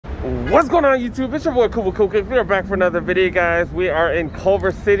What's going on, YouTube? It's your boy Culver. We are back for another video, guys. We are in Culver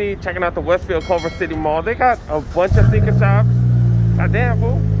City, checking out the Westfield Culver City Mall. They got a bunch of sneaker shops. God damn,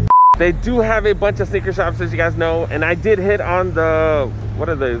 fool. They do have a bunch of sneaker shops, as you guys know, and I did hit on the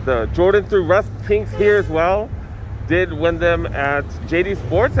the Jordan 3 Rust Pinks here as well. Did win them at JD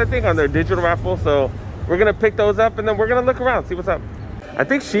Sports, I think, on their digital raffle. So we're gonna pick those up and then we're gonna look around, see what's up. I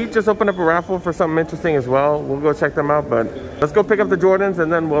think Sheet just opened up a raffle for something interesting as well. We'll go check them out, but let's go pick up the Jordans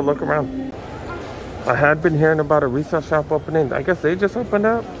and then we'll look around. I had been hearing about a resale shop opening. I guess they just opened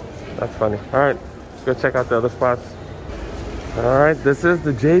up. That's funny. All right, let's go check out the other spots. All right, this is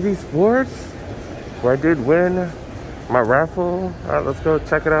the JD Sports where I did win my raffle. All right, let's go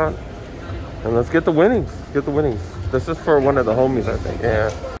check it out and let's get the winnings. This is for one of the homies, I think.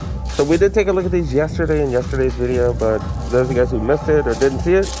 Yeah. So we did take a look at these yesterday in yesterday's video, but those of you guys who missed it or didn't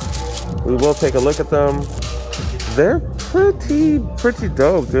see it, we will take a look at them. They're pretty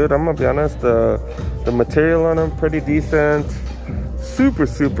dope, dude. I'm gonna be honest. The material on them pretty decent. Super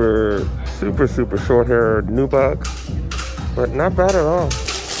short hair nubuck, but not bad at all.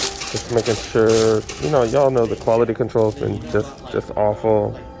 Just making sure, you know, y'all know the quality control's been just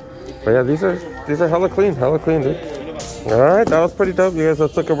awful. But yeah, these are hella clean, dude. All right, that was pretty dope. You guys,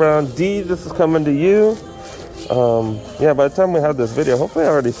 let's look around. D, this is coming to you. Yeah, by the time we have this video, hopefully I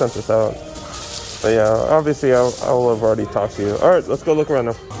already sent this out. But yeah, obviously I will have already talked to you. All right, let's go look around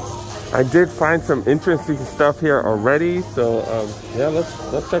now. I did find some interesting stuff here already, so yeah,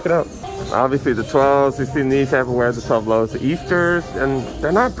 let's check it out. Obviously the 12s, you've seen these everywhere, the 12 lows, the Easters, and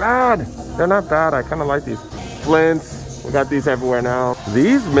they're not bad. I kind of like these. Flints. We got these everywhere now.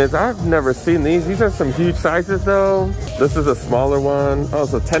 These mids, I've never seen these. These are some huge sizes though. This is a smaller one. Oh,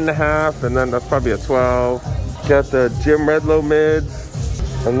 so 10.5, and then that's probably a 12. Got the Jim Redlow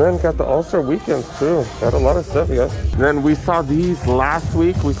mids, and then got the All-Star Weekends too. Got a lot of stuff, you guys. And then we saw these last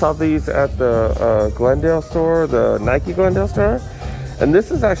week. We saw these at the Glendale store, the Nike Glendale store. And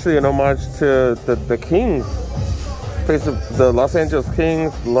this is actually an homage to the Kings. The Los Angeles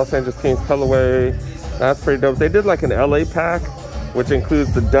Kings colorway. That's pretty dope. They did like an LA pack, which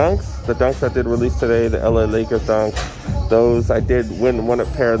includes the dunks that did release today, the LA Lakers dunks. Those I did win a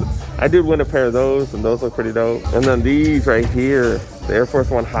pair of those, and those look pretty dope. And then these right here, the Air Force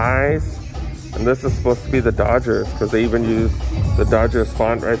One highs, and this is supposed to be the Dodgers because they even use the Dodgers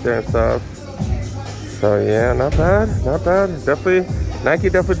font right there and stuff. So yeah, not bad. Nike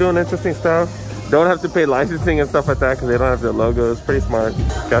definitely doing interesting stuff. Don't have to pay licensing and stuff like that because they don't have their logos. Pretty smart.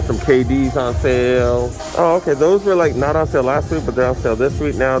 Got some KDs on sale. Oh, okay. Those were like not on sale last week, but they're on sale this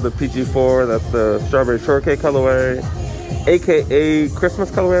week now. The PG4, that's the Strawberry Shortcake colorway. AKA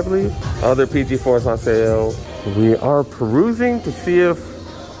Christmas colorway, I believe. Other PG4s on sale. We are perusing to see if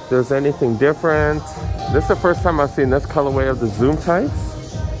there's anything different. This is the first time I've seen this colorway of the Zoom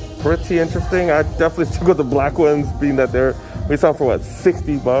tights. Pretty interesting. I definitely stick with the black ones, being that we saw them for what,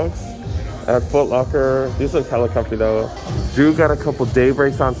 60 bucks? At Foot Locker. These look hella comfy though. Drew got a couple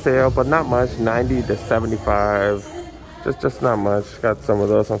daybreaks on sale, but not much. 90 to 75. Just not much. Got some of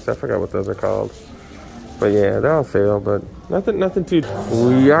those on sale. I forgot what those are called. But yeah, they're on sale, but nothing too.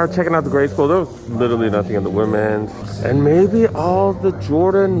 We are checking out the grade school. There was literally nothing in the women's. And maybe all the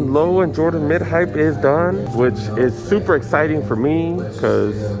Jordan low and Jordan mid hype is done, which is super exciting for me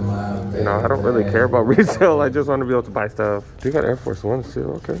because, you know, I don't really care about resale. I just want to be able to buy stuff. They got Air Force Ones too,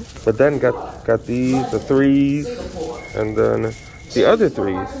 okay. But then got these, the 3s, and then the other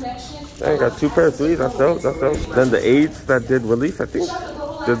 3s. I got 2 pairs of 3s. That's dope. Then the 8s that did release, I think.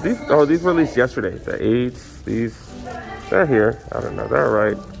 These released yesterday. The 8s, these, they're here. I don't know. They're all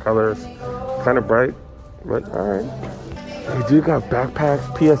right. Colors, kind of bright, but all right. We do got backpacks,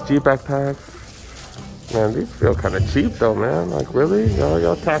 PSG backpacks. Man, these feel kind of cheap though, man. Like really,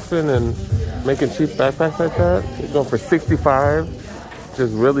 y'all taxing and making cheap backpacks like that? You're going for 65.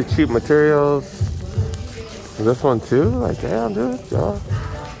 Just really cheap materials. This one too. Like damn, dude, y'all.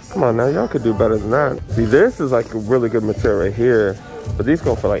 Come on now, y'all could do better than that. See, this is like a really good material right here. But these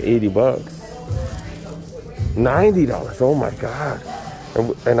go for like 80 bucks. $90, oh my God.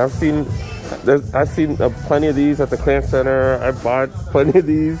 And I've seen plenty of these at the Clan Center. I bought plenty of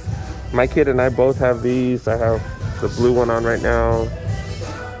these. My kid and I both have these. I have the blue one on right now.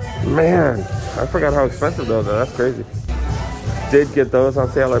 Man, I forgot how expensive those are. That's crazy. Did get those on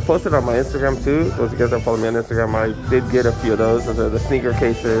sale. I posted on my Instagram too. Those of you guys that follow me on Instagram, I did get a few of those. Those are the sneaker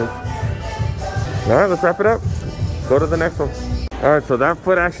cases. All right, let's wrap it up. Go to the next one. All right, so that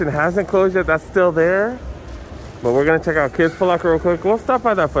foot action hasn't closed yet. That's still there. But we're gonna check out Kids Foot Locker real quick. We'll stop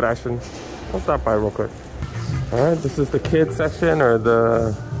by that foot action. We'll stop by real quick. All right, this is the kids section or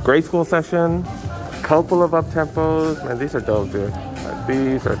the grade school section. Couple of up tempos. Man, these are dope, dude.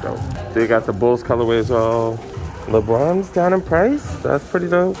 These are dope. They got the Bulls colorway as well. LeBron's down in price. That's pretty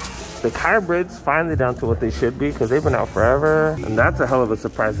dope. The hybrids finally down to what they should be because they've been out forever. And that's a hell of a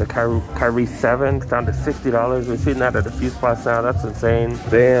surprise. The Kyrie 7 down to $60. We've seen that at a few spots now. That's insane.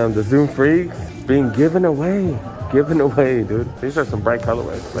 Damn, the Zoom Freaks being given away. Given away, dude. These are some bright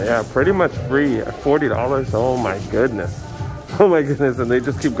colorways. But yeah, pretty much free at $40. Oh my goodness. Oh my goodness. And they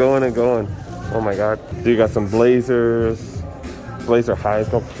just keep going and going. Oh my God. Dude, you got some Blazers. Blazer highs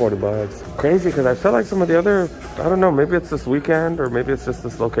go for $40. Crazy because I feel like some of the other, I don't know, maybe it's this weekend or maybe it's just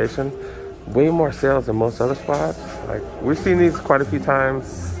this location. Way more sales than most other spots. Like, we've seen these quite a few times.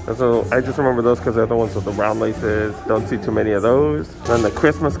 So I just remember those because they're the ones with the round laces. Don't see too many of those. Then the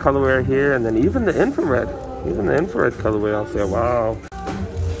Christmas colorway here, and then even the infrared. Even the infrared colorway, I'll say, wow.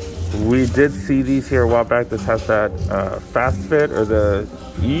 We did see these here a while back. This has that fast fit or the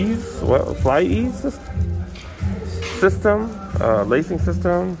ease, what, fly ease system, lacing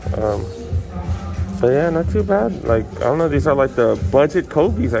system. But yeah, not too bad. Like, I don't know, these are like the budget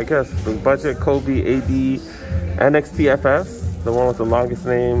Kobe's, I guess. The budget Kobe AD NXTFS, the one with the longest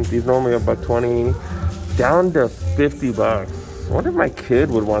name. These normally are about 20, down to $50. I wonder if my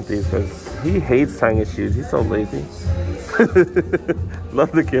kid would want these because he hates tying his shoes. He's so lazy.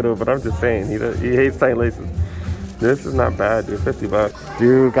 Love the kiddo, but I'm just saying, he hates tying laces. This is not bad, dude. $50.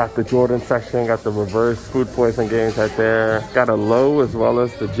 Dude, got the Jordan section, got the reverse food poison games right there. Got a low as well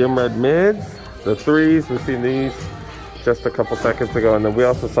as the gym red mids. The threes, we've seen these just a couple seconds ago, and then we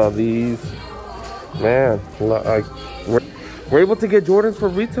also saw these. Man, like we're able to get Jordans for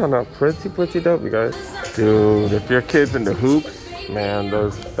retail now. Pretty dope, you guys. Dude, if your kid's into hoops, man,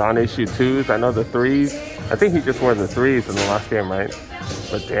 those Donnie shoe 2s. I know the 3s. I think he just wore the 3s in the last game, right?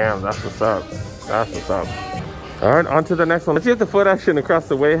 But damn, that's what's up. That's what's up. All right, on to the next one. Let's see if the Foot Action across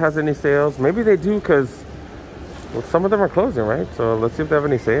the way has any sales. Maybe they do because well, some of them are closing, right? So let's see if they have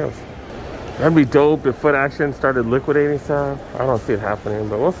any sales. That'd be dope if Foot Action started liquidating stuff. I don't see it happening,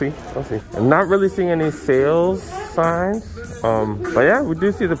 but we'll see. We'll see. I'm not really seeing any sales signs. But yeah, we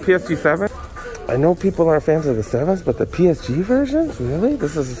do see the PSG 7. I know people aren't fans of the 7s, but the PSG versions? Really?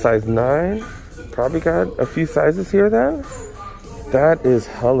 This is a size 9. Probably got a few sizes here then. That is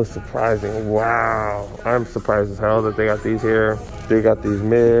hella surprising. Wow. I'm surprised as hell that they got these here. They got these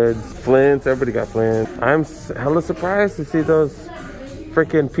mids. Flints. Everybody got flints. I'm hella surprised to see those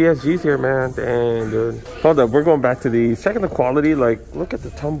freaking PSGs here, man. Dang, dude. Hold up, we're going back to these. Checking the quality. Like, look at the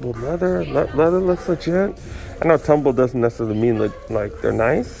tumbled leather. Leather looks legit. I know tumble doesn't necessarily mean like they're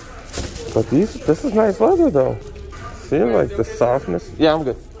nice, but this is nice leather though. See, like the softness. Yeah, I'm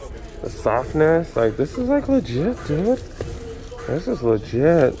good. The softness, like this is like legit, dude. This is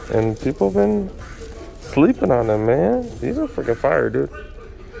legit, and people have been sleeping on them, man. These are freaking fire, dude.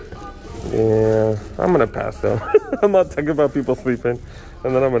 Yeah, I'm gonna pass though. I'm not talking about people sleeping,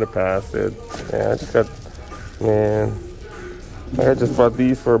 and then I'm gonna pass, dude. Yeah, I just bought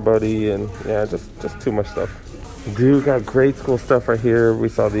these for a buddy, and yeah, just too much stuff. Dude, got grade school stuff right here. We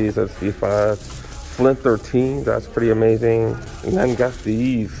saw these at these spots. Flint 13, that's pretty amazing. And then got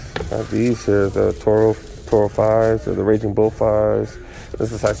these. Got these here, the Toro 5s or the Raging Bull 5s.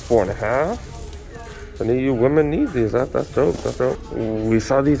 This is size 4.5. Any of you women need these. That's dope. That's dope. We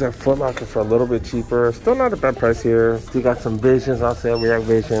saw these at Foot Locker for a little bit cheaper. Still not a bad price here. We got some Visions on sale. React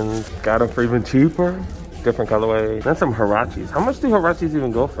Visions. Got them for even cheaper. Different colorway. Then some Hirachis. How much do Hirachis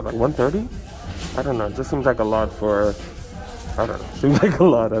even go for? Like 130? I don't know. It just seems like a lot for. I don't know. Seems like a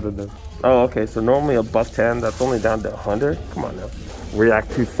lot. I don't know. Oh, okay. So normally $110. That's only down to 100. Come on now. React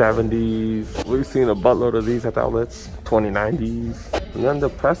 270s. We've seen a buttload of these at the outlets. 2090s. And then the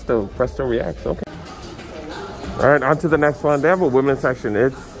Presto Reacts. Okay. All right, on to the next one. They have a women's section.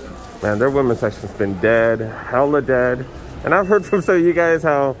 Man, their women's section's been dead, hella dead. And I've heard from some of you guys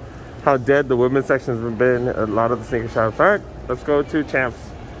how dead the women's section's been. A lot of the sneaker shops. All right, let's go to Champs.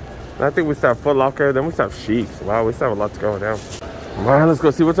 And I think we start Foot Locker, then we start Chics. Wow, we still have a lot to go down. All right, let's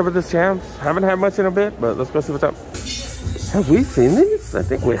go see what's up with this Champs. Haven't had much in a bit, but let's go see what's up. Have we seen these? I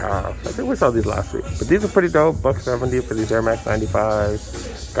think we have. I think we saw these last week. But these are pretty dope. $170 for these Air Max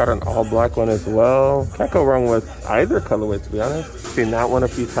 95s. Got an all black one as well. Can't go wrong with either colorway, to be honest. Seen that one a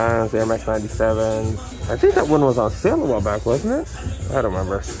few times. Air Max 97s. I think that one was on sale a while back, wasn't it? I don't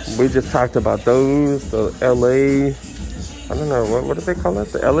remember. We just talked about those. The LA, I don't know, what do they call it?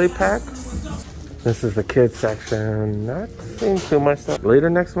 The LA pack? This is the kids section. Not seeing too much stuff. Later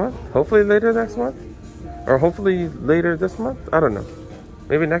next month? Hopefully later next month? Or hopefully later this month? I don't know.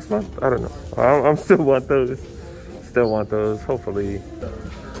 Maybe next month? I don't know. I'm still want those. Still want those. Hopefully.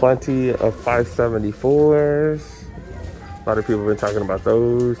 Plenty of 574s. A lot of people have been talking about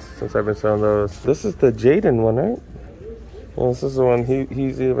those since I've been selling those. This is the Jaden one, right? Yeah, this is the one,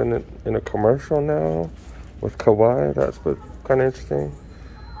 he's even in a commercial now with Kawhi. That's kind of interesting.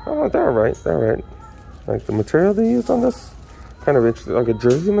 Oh, they're all right, they're all right. Like the material they used on this, kind of interesting, like a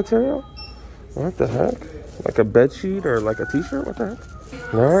jersey material. What the heck? Like a bed sheet or like a t-shirt? What the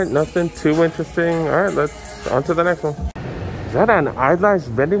heck? All right, nothing too interesting. All right, let's on to the next one. Is that an eyelash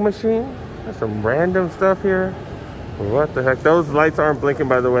vending machine? There's some random stuff here. What the heck? Those lights aren't blinking,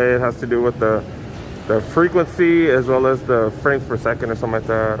 by the way. It has to do with the frequency as well as the frames per second or something like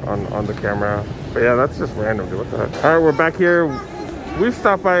that on the camera. But yeah, that's just random, dude. What the heck? All right, we're back here. We've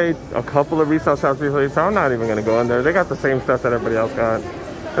stopped by a couple of resale shops recently, so I'm not even gonna go in there. They got the same stuff that everybody else got.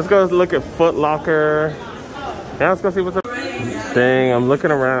 Let's go look at Foot Locker. Yeah, let's go see what's up. Dang, I'm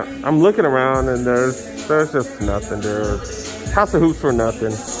looking around and there's just nothing, dude. House of Hoops for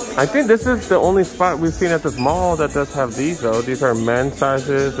nothing. I think this is the only spot we've seen at this mall that does have these though. These are men's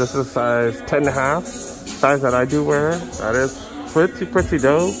sizes. This is size 10.5, size that I do wear. That is pretty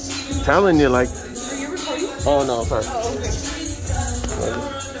dope. I'm telling you, like. Oh no, sorry.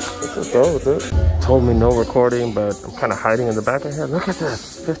 Let's just go with it. Told me no recording, but I'm kind of hiding in the back of here. Look at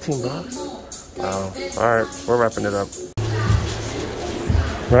this, 15 bucks. Oh, all right, we're wrapping it up.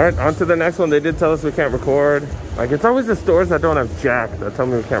 All right, on to the next one. They did tell us we can't record. Like, it's always the stores that don't have jack that tell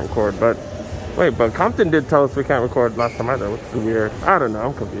me we can't record. But wait, but Compton did tell us we can't record last time either, which is weird. I don't know,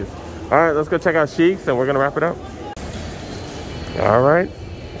 I'm confused. All right, let's go check out Sheik's and we're gonna wrap it up. All right,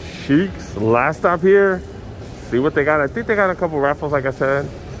 Sheik's, last stop here. See what they got. I think they got a couple raffles, like I said.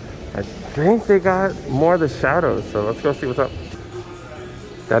 I think they got more of the shadows, so let's go see what's up.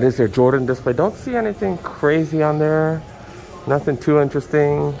 That is their Jordan display. Don't see anything crazy on there. Nothing too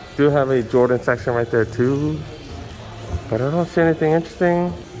interesting. Do have a Jordan section right there too, but I don't see anything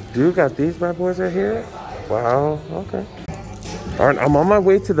interesting. Do got these bad boys right here. Wow, okay. All right, I'm on my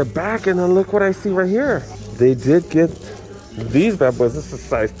way to the back and then look what I see right here. They did get these bad boys. This is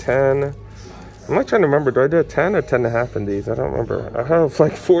size 10. I'm not trying to remember, do I do a 10 or 10.5 in these? I don't remember. I have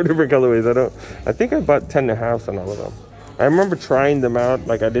like 4 different colorways. I think I bought 10.5s on all of them. I remember trying them out.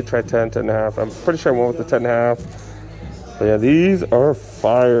 Like I did try 10, 10.5. I'm pretty sure I went with the 10.5. But yeah, these are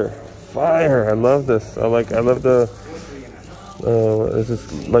fire. I love this. I love the, is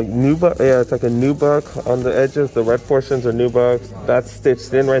this like nubuck? Yeah, it's like a nubuck on the edges. The red portions are nubucks. That's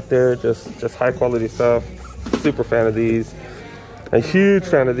stitched in right there. Just high quality stuff. Super fan of these. A huge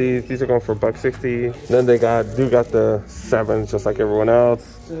fan of these. These are going for $160. Then they got the 7s just like everyone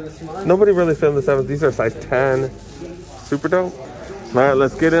else. Nobody really filmed the 7s. These are size 10. Super dope. All right,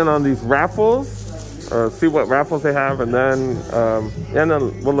 let's get in on these raffles. See what raffles they have, and then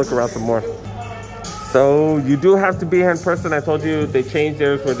we'll look around some more. So you do have to be here in person. I told you they changed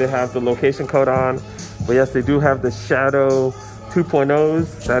theirs where they have the location code on. But yes, they do have the Shadow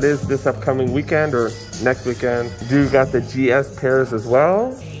 2.0s. That is this upcoming weekend or next weekend. Do got the GS pairs as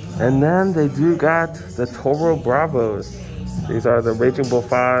well. And then they do got the Toro Bravos. These are the Raging Bull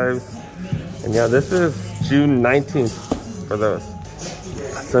 5s. And yeah, this is June 19th for those.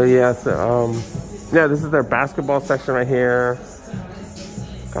 So yes, yeah, this is their basketball section right here.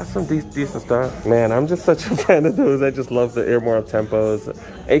 Got some decent stuff. Man, I'm just such a fan of those. I just love the Air More Uptempos.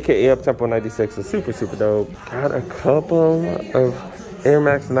 AKA Uptempo 96 is super dope. Got a couple of Air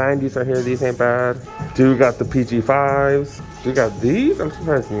Max 90s right here. These ain't bad. Do got the PG 5s. Do got these. I'm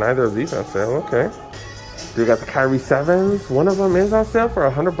surprised neither of these on sale. Okay. Do got the Kyrie 7s. One of them is on sale for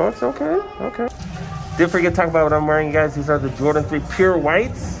 $100. Okay. Didn't forget to talk about what I'm wearing, guys. These are the Jordan 3 Pure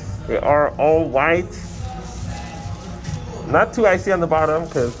Whites. They are all white. Not too icy on the bottom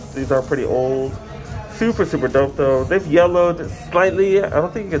because these are pretty old. Super dope though. They've yellowed slightly. I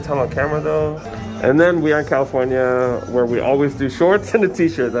don't think you can tell on camera though. And then we are in California where we always do shorts and a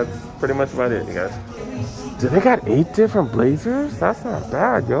t-shirt. That's pretty much about it, you guys. Dude, they got 8 different blazers? That's not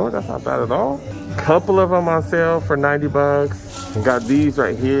bad, yo. That's not bad at all. Couple of them on sale for $90. And got these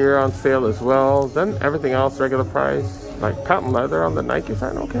right here on sale as well. Then everything else regular price. Like patent leather on the Nike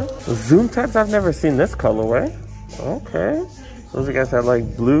side, okay. Zoom tabs, I've never seen this colorway. Okay. Those you guys have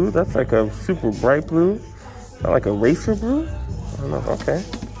like blue. That's like a super bright blue. Not like a racer blue. I don't know. Okay.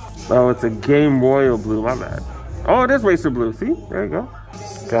 Oh, it's a Game Royal blue. My bad. Oh, it is racer blue. See? There you go.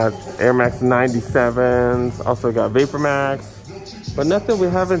 Got Air Max 97s. Also got Vapor Max. But nothing we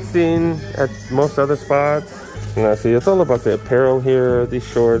haven't seen at most other spots. You know, see, it's all about the apparel here. These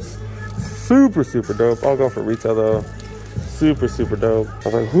shorts. Super dope. All going for retail though. Super dope. I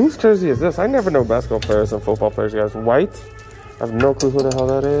was like, whose jersey is this? I never know basketball players and football players, guys. White. I have no clue who the hell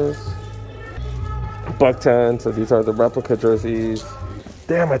that is. $110. So these are the replica jerseys.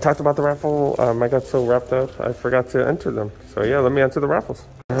 Damn, I talked about the raffle. I got so wrapped up, I forgot to enter them. So yeah, let me enter the raffles.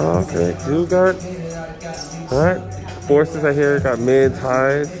 Okay, do got. All right. Forces right here, got mids,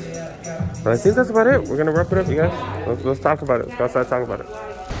 highs. But I think that's about it. We're gonna wrap it up, you guys. Let's talk about it. Let's go outside and talk about it.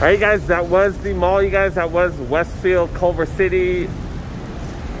 All right, guys, that was the mall, you guys. That was Westfield, Culver City.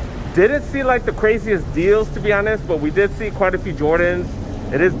 Didn't see like the craziest deals, to be honest, but we did see quite a few Jordans.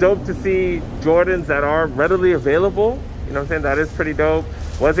 It is dope to see Jordans that are readily available. You know what I'm saying? That is pretty dope.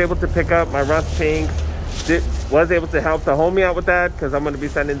 Was able to pick up my Rust Pinks. Was able to help the homie out with that because I'm going to be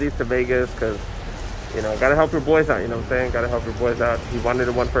sending these to Vegas because, you know, got to help your boys out. You know what I'm saying? Got to help your boys out. He wanted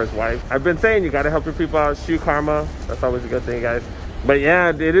one for his wife. I've been saying you got to help your people out. Shoe karma. That's always a good thing, guys. But yeah,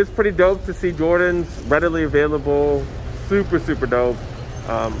 it is pretty dope to see Jordans readily available. Super, super dope.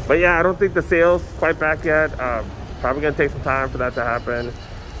 But yeah, I don't think the sale's quite back yet. Probably gonna take some time for that to happen.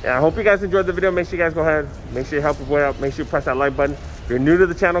 Yeah, I hope you guys enjoyed the video. Make sure you guys go ahead, make sure you help your boy out. Make sure you press that like button. If you're new to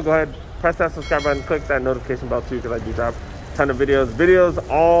the channel, go ahead, press that subscribe button, click that notification bell too, because I do drop a ton of videos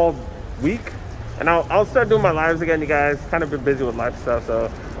all week. And I'll start doing my lives again, you guys. Kind of been busy with life stuff,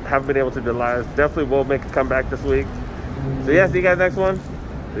 so I haven't been able to do lives. Definitely will make a comeback this week. So yeah, see you guys next one.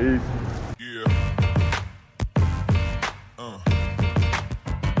 Peace.